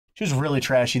She was really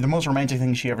trashy. The most romantic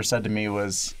thing she ever said to me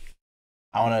was,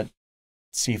 I want to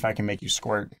see if I can make you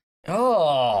squirt.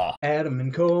 Oh. Adam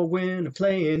and Corwin are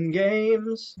playing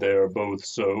games. They're both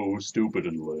so stupid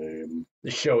and lame. The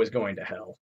show is going to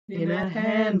hell. In a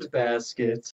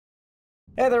handbasket.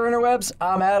 Hey there, interwebs.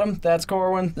 I'm Adam. That's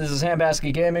Corwin. This is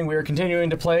HandbasketGaming. We are continuing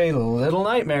to play Little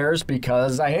Nightmares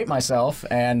because I hate myself,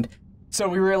 and so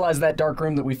we realized that dark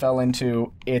room that we fell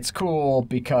into, it's cool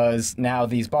because now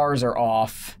these bars are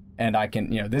off, and I can,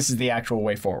 this is the actual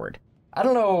way forward. I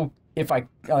don't know if I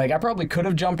probably could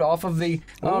have jumped off of the,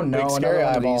 oh no, another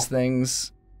one of these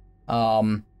things.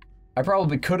 I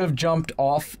probably could have jumped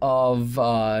off of,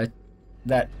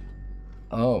 that,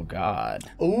 oh god.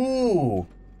 Ooh.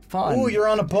 Fun. Ooh, you're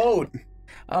on a boat.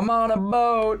 I'm on a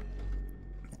boat.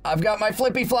 I've got my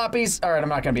flippy floppies. All right, I'm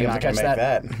not gonna be able to catch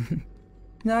that.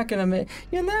 Not gonna make.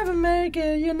 You'll never make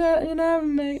it. You never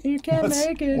make. You can't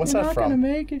make it. What's You're that not from? gonna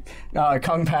make it.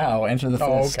 Kung Pao. Enter the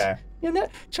Fist. Oh, okay. You're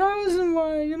chosen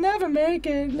one. You never make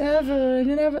it. Never.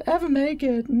 You never ever make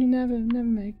it. You never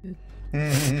make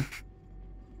it.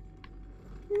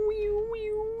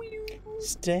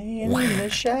 Staying in the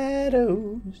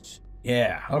shadows.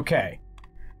 Yeah. Okay.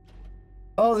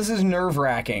 Oh, this is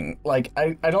nerve-wracking. Like,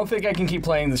 I don't think I can keep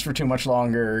playing this for too much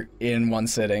longer in one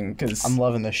sitting, because... I'm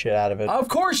loving the shit out of it. Of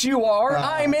course you are!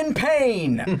 I'm in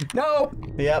pain! Nope!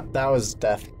 Yep, that was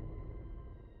death.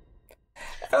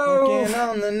 Oh. Working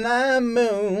on the night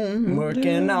moon.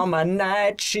 Working on my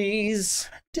night cheese.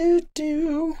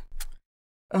 Do.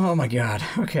 Oh my god,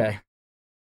 okay.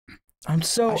 I'm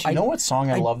so... Actually, you know what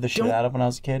song I loved the shit don't- out of when I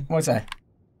was a kid? What's that?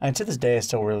 And to this day, I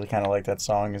still really kind of like that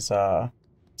song. It's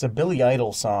a Billy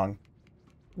Idol song.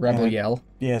 Rebel And Yell.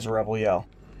 Yeah, it's a Rebel Yell.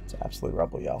 It's an absolute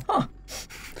Rebel Yell. Huh.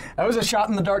 That was a shot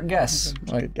in the dark guess.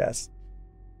 Good guess.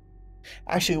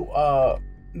 Actually,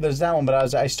 there's that one,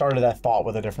 but I started that thought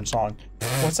with a different song.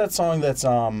 What's that song that's,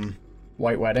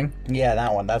 White Wedding. Yeah,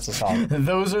 that one. That's the song.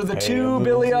 Those are the Hey, two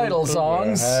Billy Idol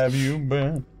songs. Where have you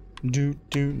been? Do.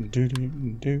 Doot, doot,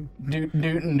 doot, Hey,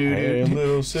 doot.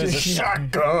 little sister.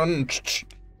 Shotgun.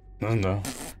 No.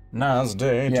 Nice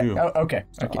day, too. Yeah. Oh, okay.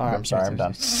 Oh, I'm sorry, I'm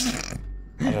done.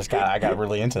 I got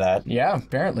really into that. Yeah,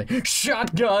 apparently.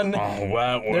 Shotgun!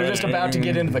 They're just about to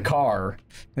get into the car.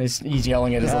 He's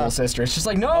yelling at his little sister. It's just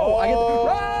like, no! I get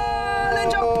run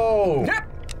and jump!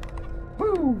 Yep!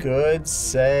 Woo! Good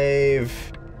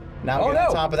save. Now get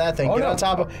on top of that thing. Oh, Get no. on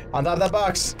top of that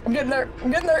box. I'm getting there!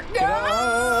 I'm getting there!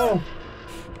 Oh!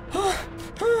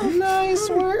 Nice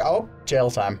work. Oh, jail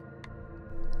time.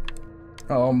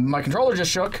 Oh, my controller just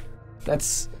shook. I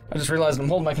just realized I'm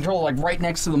holding my controller like right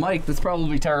next to the mic. That's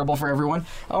probably terrible for everyone.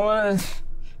 What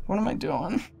am I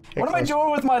doing? What am I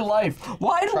doing with my life?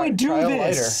 Why do we do try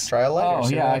this? Try a lighter. Oh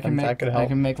See yeah, what I can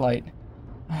happens. make light.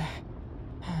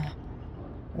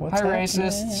 What's Hi happening?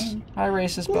 racists. Hi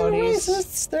racist Little buddies.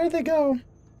 racists. There they go.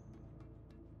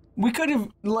 We could have,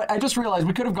 I just realized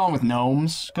we could have gone with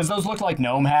gnomes, because those look like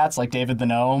gnome hats, like David the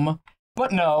Gnome.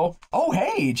 But no. Oh,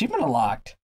 hey, achievement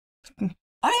unlocked.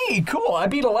 Hey, cool, I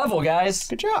beat a level, guys.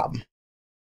 Good job.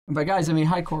 And by guys, I mean,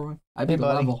 hi, Corwin. I beat a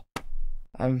buddy. level.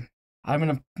 I'm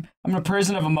in a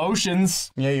prison of emotions.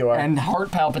 Yeah, you are. And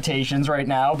heart palpitations right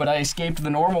now, but I escaped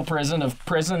the normal prison of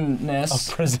prisonness.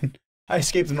 A prison. I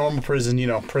escaped the normal prison,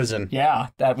 prison. Yeah,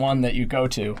 that one that you go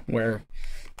to, where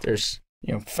there's,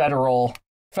 federal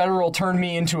turn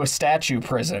me into a statue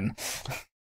prison.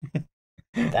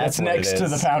 That's what next it to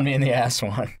is. the pound me in the ass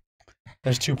one.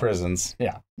 There's two prisons.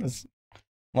 Yeah.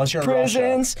 Unless you're in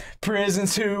Russia.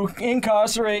 Prisons who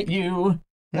incarcerate you.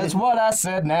 That's what I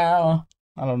said now.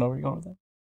 I don't know where you're going with that.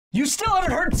 You still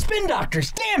haven't heard Spin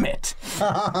Doctors, damn it!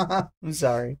 I'm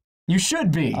sorry. You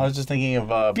should be. I was just thinking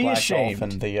of Be Black ashamed.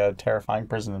 Dolphin, the terrifying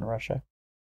prison in Russia.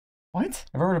 What?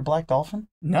 Ever heard of Black Dolphin?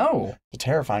 No. The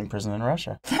terrifying prison in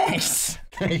Russia. Thanks.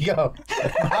 There you go.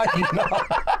 Now you know.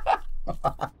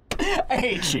 I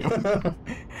hate you.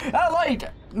 A light!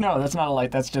 No, that's not a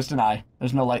light, that's just an eye.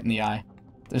 There's no light in the eye.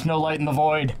 There's no light in the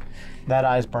void. That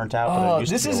eye's burnt out, but it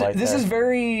used to be a light this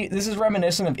there. is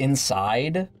reminiscent of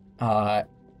Inside,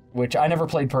 which I never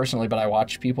played personally, but I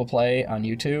watch people play on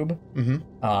YouTube.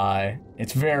 Mm-hmm.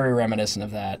 It's very reminiscent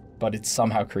of that, but it's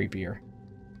somehow creeppier.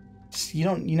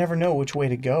 You never know which way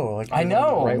to go. Like, I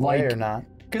know, the right way like- or not.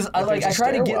 Because If there's a I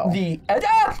try to get stairwell. the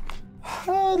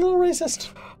Oh, a little racist.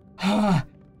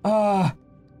 I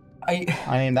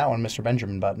named that one Mr.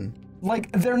 Benjamin Button.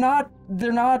 like they're not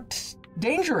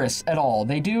dangerous at all.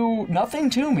 They do nothing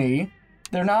to me.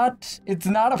 It's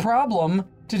not a problem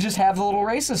to just have the little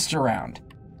racists around.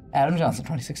 Adam Johnson,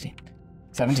 2016.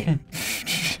 17.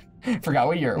 Forgot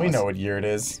what year it was. We know what year it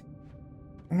is.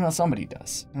 Well, somebody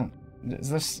does.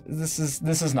 This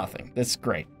is nothing. It's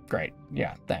great. Great.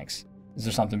 Yeah, thanks. Is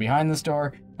there something behind this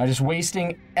door? I'm just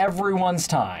wasting everyone's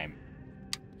time.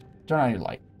 Turn on your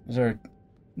light. Is there...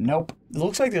 Nope. It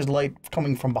looks like there's light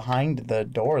coming from behind the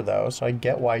door, though, so I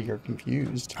get why you're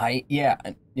confused. Yeah.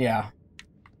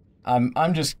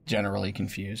 I'm just generally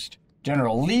confused.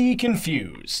 Generally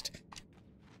confused.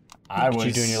 Look at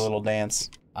you doing your little dance.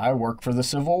 I work for the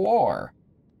Civil War.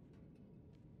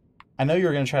 I know you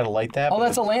were going to try to light that. Oh,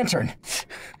 that's a lantern.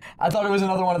 I thought it was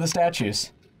another one of the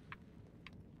statues.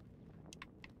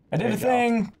 I did a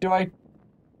thing. Do I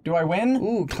win?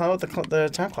 Ooh, climb up the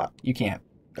time clock. You can't.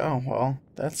 Oh, well,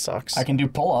 that sucks. I can do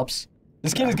pull-ups.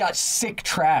 This kid has got sick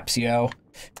traps, yo.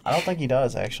 I don't think he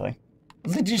does, actually.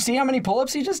 Did you see how many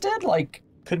pull-ups he just did? Like,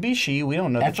 could be she. We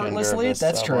don't know the gender of this,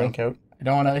 that's true. Raincoat. I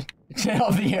don't want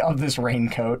to... of this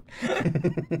raincoat.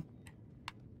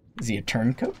 Is he a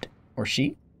turncoat? Or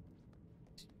she?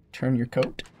 Turn your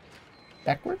coat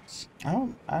backwards?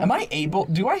 Am I able...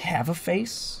 Do I have a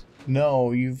face?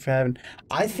 No, you haven't.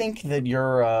 I think that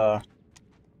you're,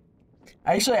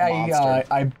 Actually,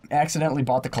 I accidentally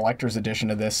bought the collector's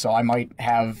edition of this, so I might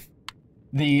have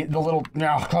the little...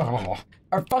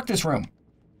 Or fuck this room.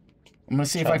 I'm gonna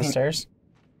see if I can... stairs?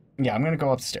 Yeah, I'm gonna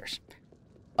go up the stairs.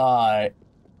 But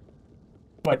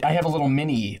I have a little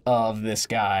mini of this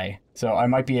guy, so I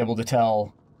might be able to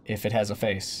tell if it has a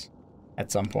face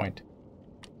at some point.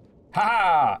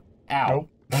 Ha! Ow. Nope.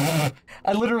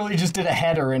 I literally just did a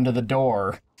header into the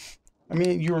door. I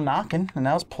mean, you were knocking, and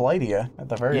that was polite of you, at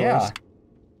the very least.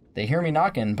 They hear me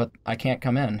knocking, but I can't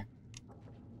come in.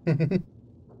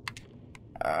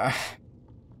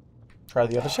 Try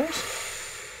the other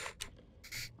stairs?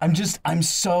 I'm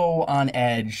so on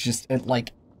edge, just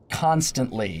like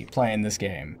constantly playing this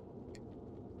game.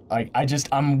 I'm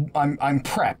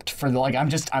prepped for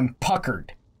I'm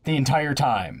puckered the entire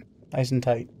time. Nice and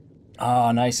tight.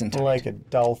 Oh, nice and tight. Like a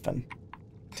dolphin.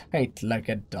 Tight like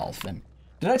a dolphin.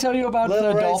 Did I tell you about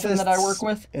the dolphin that I work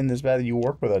with? In this bed, you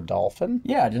work with a dolphin?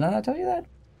 Yeah, did I not tell you that?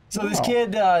 So this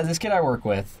kid I work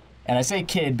with, and I say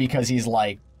kid because he's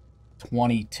like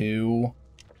 22,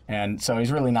 and so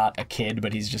he's really not a kid,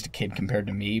 but he's just a kid compared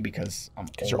to me because I'm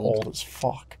old. Because you're old as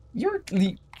fuck.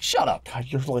 Shut up. God,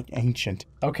 you're like ancient.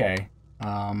 Okay.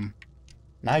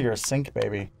 Now you're a sink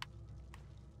baby.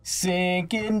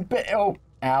 Sinking oh,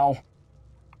 ow.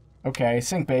 Okay,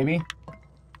 sink baby.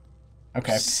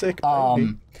 Okay. Sick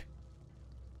baby.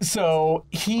 So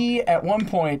he, at one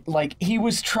point, like, he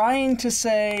was trying to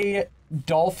say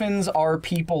dolphins are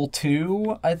people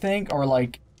too, I think, or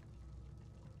like,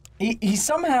 he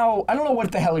somehow, I don't know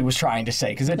what the hell he was trying to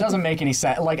say, because it doesn't make any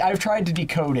sense. Like, I've tried to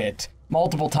decode it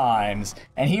multiple times,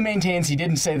 and he maintains he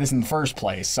didn't say this in the first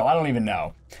place, so I don't even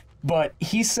know. But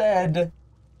he said,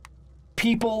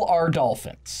 people are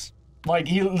dolphins. Like,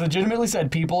 he legitimately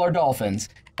said people are dolphins,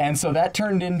 and so that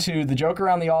turned into the joke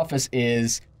around the office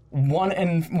is one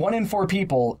in 4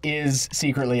 people is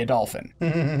secretly a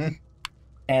dolphin.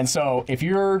 And so if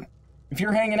you're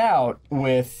hanging out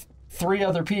with 3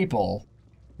 other people,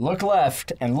 look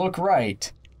left and look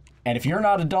right, and if you're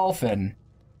not a dolphin,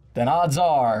 then odds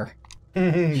are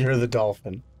you're the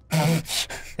dolphin.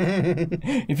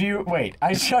 If you wait,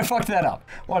 I fucked that up.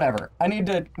 Whatever. I need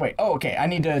to wait. Oh, okay. I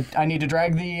need to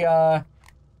drag the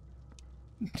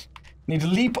need to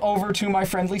leap over to my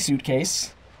friendly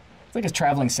suitcase. It's like a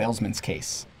traveling salesman's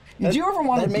case. Did you ever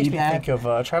want to be that? That makes me think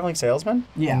of Traveling Salesman?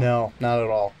 Yeah. No, not at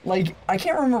all. Like, I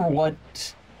can't remember what...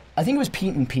 I think it was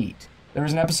Pete and Pete. There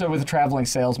was an episode with a traveling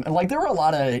salesman. Like, there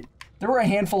were a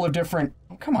handful of different...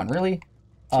 Oh, come on, really?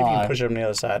 See if you can push it on the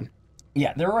other side.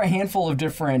 Yeah, there were a handful of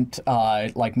different,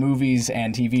 like, movies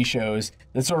and TV shows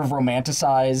that sort of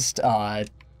romanticized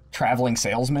traveling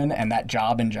salesmen and that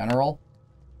job in general.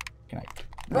 Can I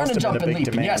run and jump and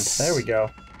leap? Yes. There we go.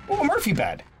 Oh, a Murphy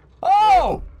bed.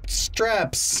 Oh!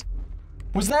 Straps.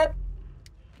 Was that...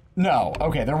 No,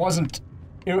 okay, there wasn't...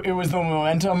 It was the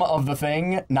momentum of the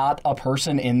thing, not a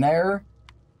person in there.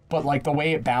 But, like, the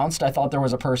way it bounced, I thought there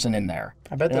was a person in there.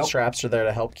 I bet the straps are there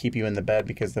to help keep you in the bed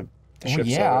because the ship's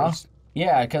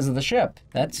Yeah, because of the ship.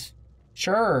 That's...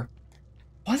 Sure.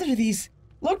 What are these...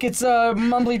 Look, it's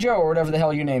Mumbly Joe, or whatever the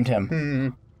hell you named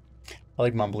him. I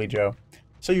like Mumbly Joe.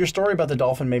 So your story about the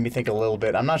dolphin made me think a little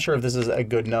bit. I'm not sure if this is a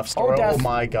good enough story. Oh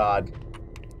my god.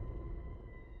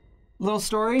 Little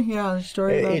story? Yeah, the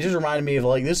story about... It just reminded me of,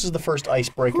 like, this is the first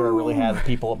icebreaker I really had with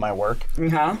people at my work. We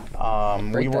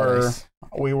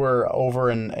were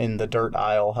over in the dirt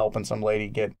aisle helping some lady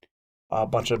get a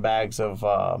bunch of bags of,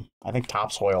 I think,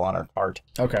 topsoil on her cart.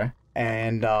 Okay.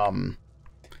 And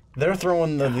they're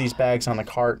throwing these bags on the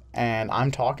cart, and I'm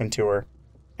talking to her.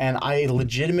 And I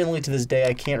legitimately, to this day,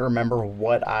 I can't remember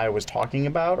what I was talking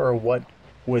about or what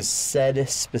was said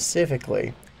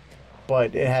specifically,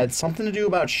 but it had something to do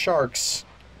about sharks,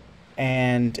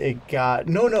 and it got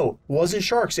wasn't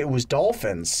sharks, it was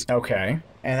dolphins, Okay.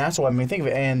 and that's what made me think of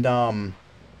it. And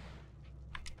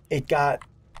it got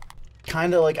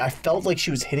kind of like I felt like she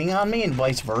was hitting on me and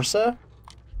vice versa,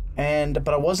 but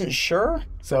I wasn't sure.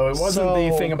 So it wasn't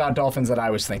the thing about dolphins that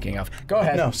I was thinking of. Go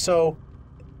ahead. No, so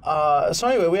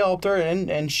anyway, we helped her,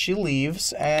 and she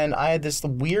leaves, and I had this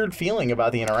weird feeling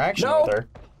about the interaction with her.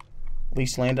 At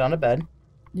least landed on a bed.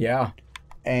 Yeah.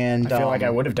 And I feel like I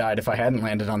would have died if I hadn't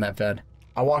landed on that bed.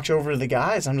 I walked over to the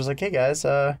guys. I'm just like, hey guys,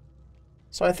 so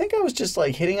I think I was just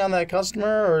like hitting on that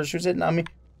customer, or she was hitting on me.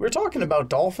 We were talking about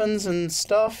dolphins and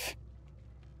stuff,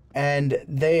 and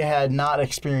they had not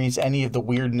experienced any of the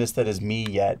weirdness that is me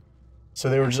yet. So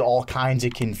they were just all kinds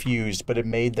of confused, but it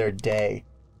made their day.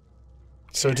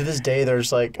 So to this day,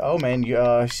 there's like, oh man, you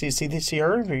see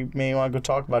her? You may want to go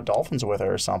talk about dolphins with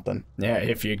her or something. Yeah,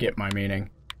 if you get my meaning.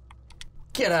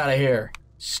 Get out of here,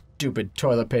 stupid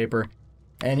toilet paper.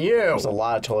 And you. There's a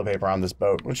lot of toilet paper on this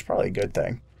boat, which is probably a good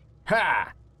thing.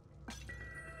 Ha!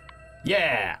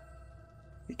 Yeah.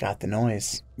 You got the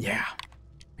noise. Yeah.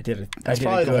 I did it. That's I did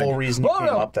probably it the good. whole reason you came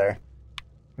up there.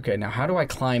 Okay, now how do I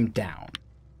climb down?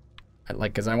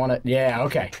 Because I want to... Yeah,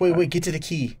 okay. Wait, get to the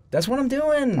key. That's what I'm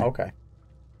doing. Okay.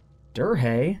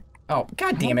 Durhay. Oh,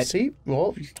 god damn it. See?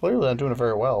 Well, you're clearly not doing it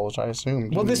very well, which I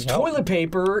assumed. Well, this toilet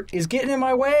paper is getting in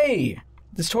my way.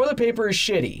 This toilet paper is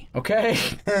shitty, okay?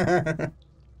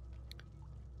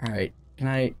 Alright, can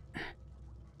I...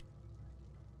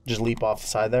 Just leap off the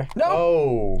side there? No!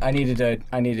 Oh! I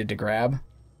needed to grab.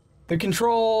 The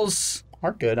controls...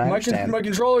 Aren't good, I understand. My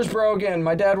controller's broken.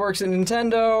 My dad works at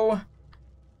Nintendo.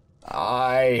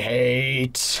 I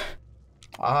hate...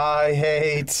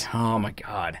 Oh my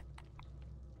god.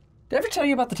 Did I ever tell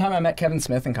you about the time I met Kevin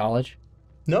Smith in college?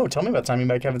 No, tell me about the time you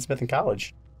met Kevin Smith in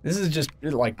college. This is just,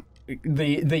 like,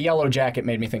 the yellow jacket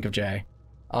made me think of Jay.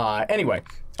 Anyway,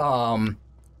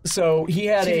 so he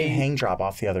had See if you can hang drop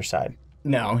off the other side.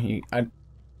 No,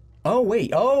 oh,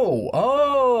 wait,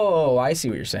 oh, I see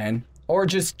what you're saying. Or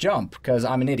just jump, because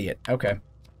I'm an idiot. Okay.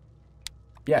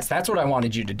 Yes, that's what I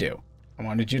wanted you to do. I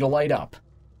wanted you to light up.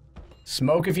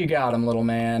 Smoke if you got him, little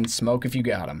man. Smoke if you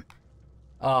got him.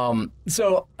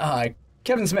 So,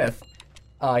 Kevin Smith,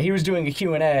 he was doing a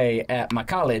Q&A at my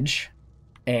college,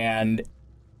 and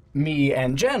me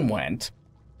and Jen went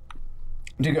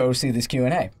to go see this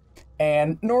Q&A.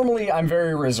 And normally I'm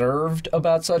very reserved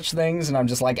about such things, and I'm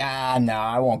just like, no,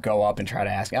 I won't go up and try to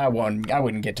ask. I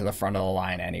wouldn't get to the front of the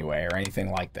line anyway or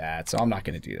anything like that, so I'm not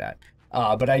going to do that.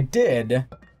 But I did.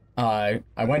 I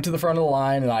went to the front of the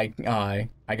line, and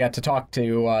I got to talk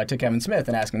to Kevin Smith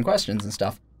and ask him questions and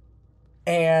stuff.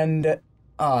 And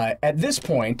at this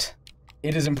point,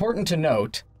 it is important to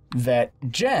note that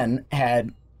Jen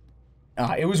had,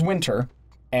 it was winter,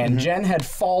 and Jen had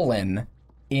fallen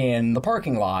in the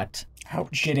parking lot.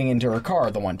 Ouch. Getting into her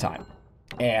car the one time.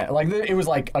 And like it was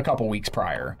like a couple weeks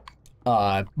prior.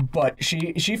 But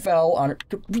she fell on her,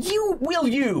 you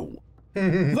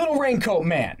little raincoat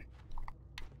man.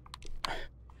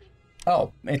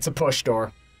 Oh, it's a push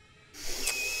door.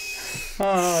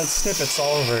 Oh, it's snippets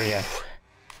all over again.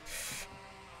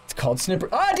 It's called Snipper.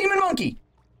 Demon Monkey!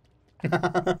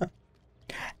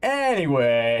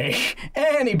 Anyway,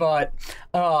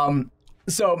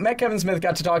 so met Kevin Smith,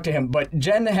 got to talk to him, but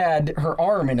Jen had her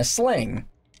arm in a sling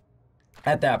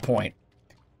at that point.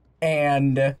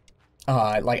 And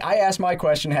like I asked my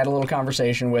question, had a little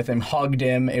conversation with him, hugged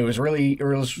him. It was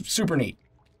super neat.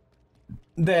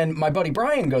 Then my buddy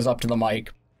Brian goes up to the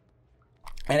mic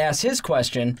and asks his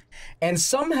question, and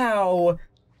somehow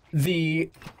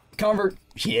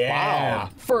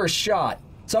first shot.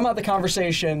 Somehow the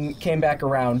conversation came back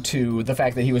around to the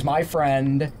fact that he was my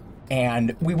friend,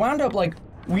 and we wound up like,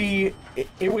 it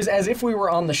was as if we were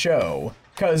on the show,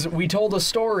 because we told a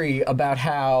story about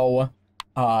how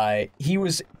he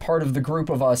was part of the group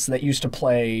of us that used to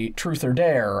play Truth or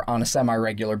Dare on a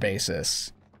semi-regular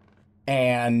basis.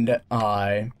 And, it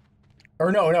wasn't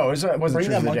Bring Truth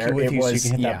that or Dare. monkey with It you was, so you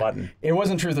can hit that button. It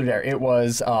wasn't Truth or Dare. It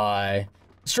was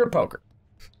strip poker.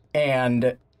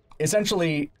 And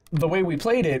essentially, the way we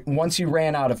played it, once you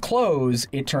ran out of clothes,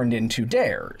 it turned into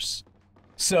dares.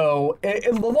 So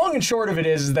the long and short of it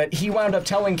is that he wound up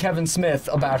telling Kevin Smith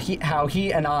about how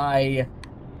he and I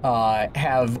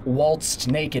have waltzed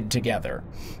naked together.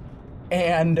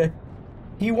 And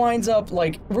he winds up,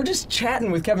 like, we're just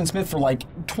chatting with Kevin Smith for, like,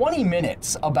 20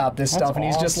 minutes about this stuff, and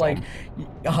he's just like,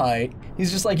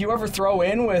 you ever throw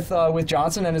in with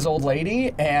Johnson and his old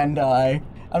lady? And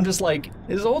I'm just like,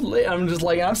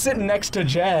 I'm sitting next to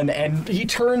Jen, and he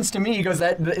turns to me. He goes,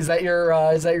 "Is that your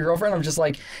girlfriend?" I'm just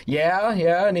like, "Yeah."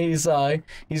 And he's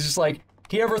just like,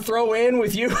 "He ever throw in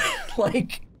with you?"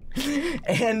 Like,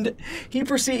 and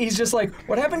he's just like,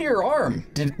 "What happened to your arm?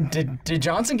 Did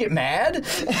Johnson get mad?"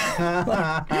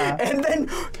 And then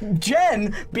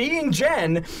Jen, being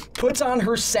Jen, puts on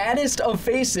her saddest of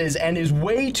faces and is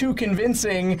way too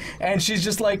convincing, and she's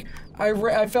just like,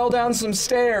 I fell down some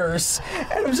stairs.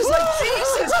 And I'm just like,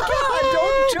 Jesus God,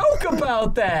 don't joke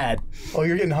about that. Oh,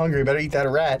 you're getting hungry. Better eat that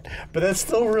rat. But that's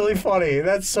still really funny.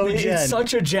 That's so Jen. It's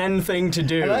such a Jen thing to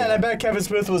do. And I bet Kevin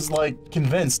Smith was, like,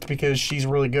 convinced because she's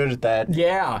really good at that.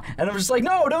 Yeah. And I'm just like,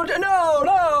 no.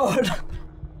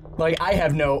 Like, I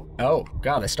have no... Oh,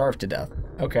 God, I starved to death.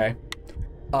 Okay.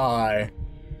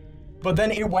 But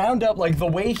then it wound up, like, the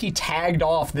way he tagged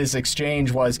off this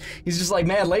exchange was, he's just like,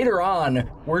 man, later on,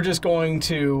 we're just going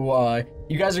to,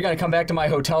 you guys are gonna come back to my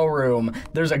hotel room.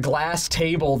 There's a glass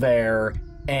table there,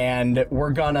 and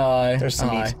we're gonna... There's some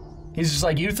meat. He's just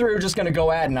like, you three are just gonna go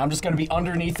at it, and I'm just gonna be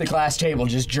underneath the glass table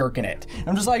just jerking it.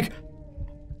 I'm just like,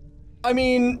 I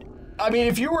mean,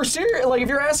 if you were serious, like, if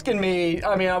you're asking me,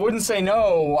 I mean, I wouldn't say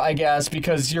no, I guess,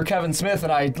 because you're Kevin Smith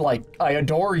and I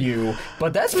adore you,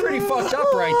 but that's pretty fucked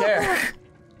up right there.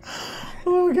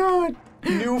 Oh, God.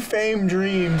 New fame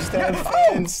dreams that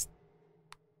fans...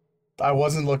 I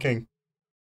wasn't looking.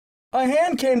 A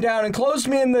hand came down and closed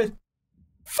me in the...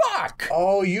 Fuck!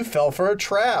 Oh, you fell for a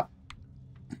trap.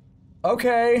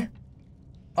 Okay.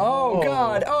 Oh,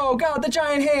 God, the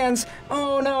giant hands.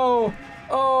 Oh, no.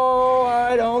 Oh,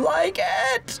 I don't like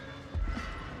it.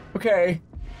 Okay.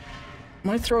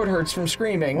 My throat hurts from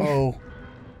screaming.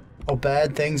 Oh,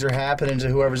 bad things are happening to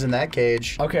whoever's in that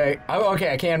cage. Okay.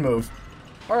 Okay, I can move.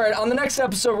 All right, on the next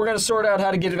episode, we're going to sort out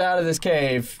how to get out of this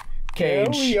cage. There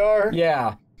we are.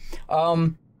 Yeah.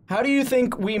 How do you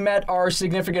think we met our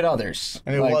significant others?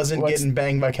 And it wasn't getting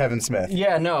banged by Kevin Smith.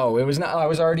 Yeah, no, it was not. I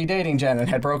was already dating Jen and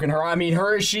had broken her. I mean,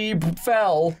 she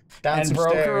fell down and some broke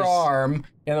stairs. her arm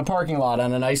in the parking lot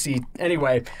on an icy.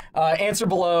 Anyway, answer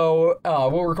below.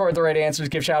 We'll record the right answers.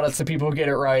 Give shout outs to people who get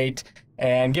it right,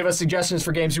 and give us suggestions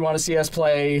for games you want to see us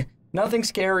play. Nothing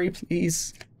scary,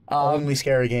 please. Only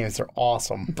scary games. They're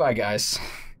awesome. Bye, guys.